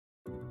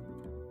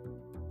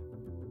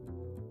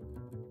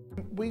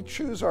We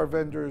choose our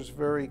vendors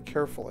very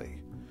carefully.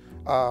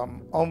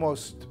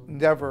 Almost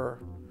never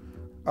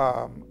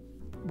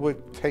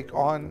would take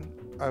on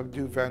a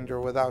new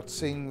vendor without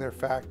seeing their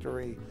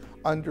factory,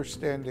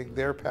 understanding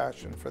their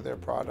passion for their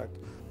product.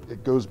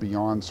 It goes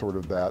beyond sort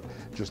of that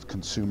just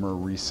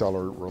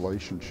consumer-reseller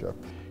relationship.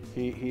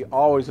 He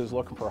always is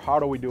looking for, how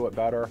do we do it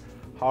better?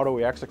 How do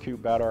we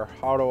execute better?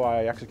 How do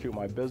I execute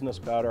my business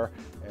better?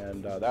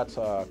 And that's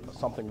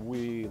something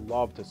we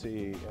love to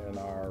see in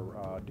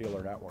our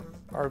dealer network.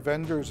 Our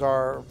vendors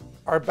are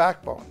our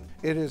backbone.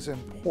 It is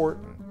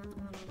important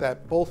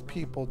that both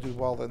people do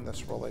well in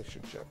this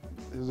relationship.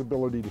 His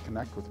ability to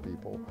connect with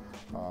people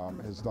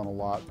has done a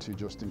lot to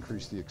just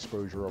increase the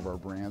exposure of our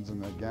brands,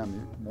 and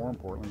again, more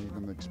importantly,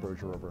 even the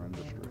exposure of our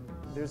industry.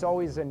 There's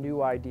always a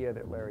new idea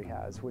that Larry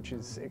has, which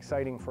is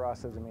exciting for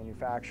us as a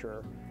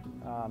manufacturer.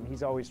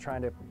 He's always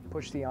trying to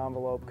push the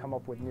envelope, come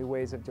up with new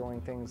ways of doing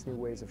things, new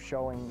ways of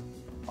showing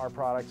our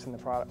products and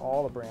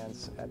all the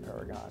brands at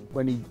Paragon.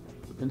 When he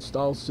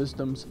installs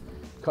systems,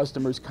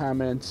 customers'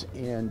 comments,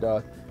 and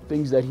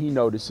things that he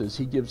notices,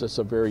 he gives us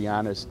a very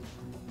honest,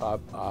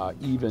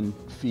 even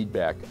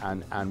feedback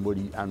on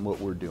what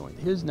we're doing.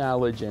 His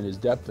knowledge and his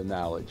depth of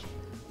knowledge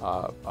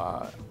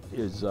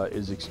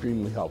is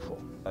extremely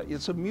helpful.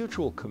 It's a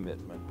mutual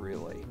commitment,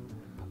 really.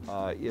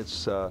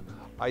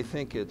 I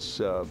think it's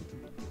a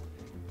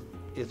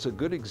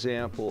good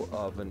example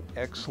of an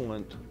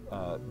excellent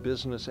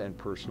business and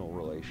personal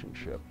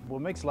relationship.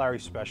 What makes Larry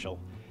special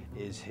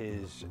is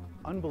his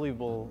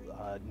unbelievable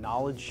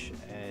knowledge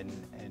and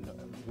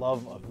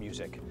love of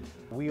music.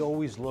 We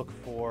always look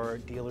for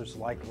dealers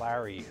like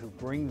Larry who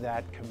bring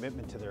that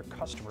commitment to their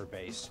customer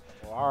base.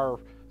 Our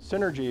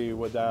synergy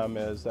with them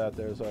is that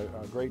there's a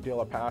great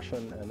deal of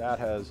passion, and that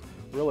has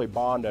really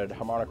bonded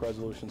Harmonic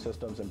Resolution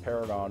Systems and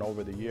Paragon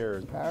over the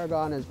years.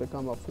 Paragon has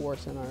become a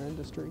force in our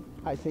industry.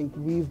 I think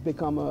we've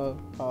become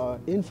a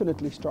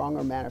infinitely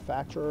stronger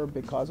manufacturer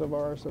because of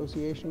our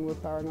association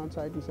with Paragon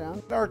Sight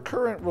Sound. Our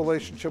current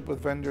relationship with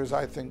vendors,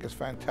 I think, is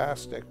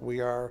fantastic.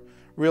 We are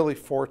really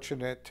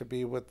fortunate to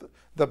be with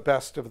the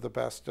best of the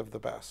best of the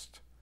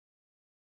best.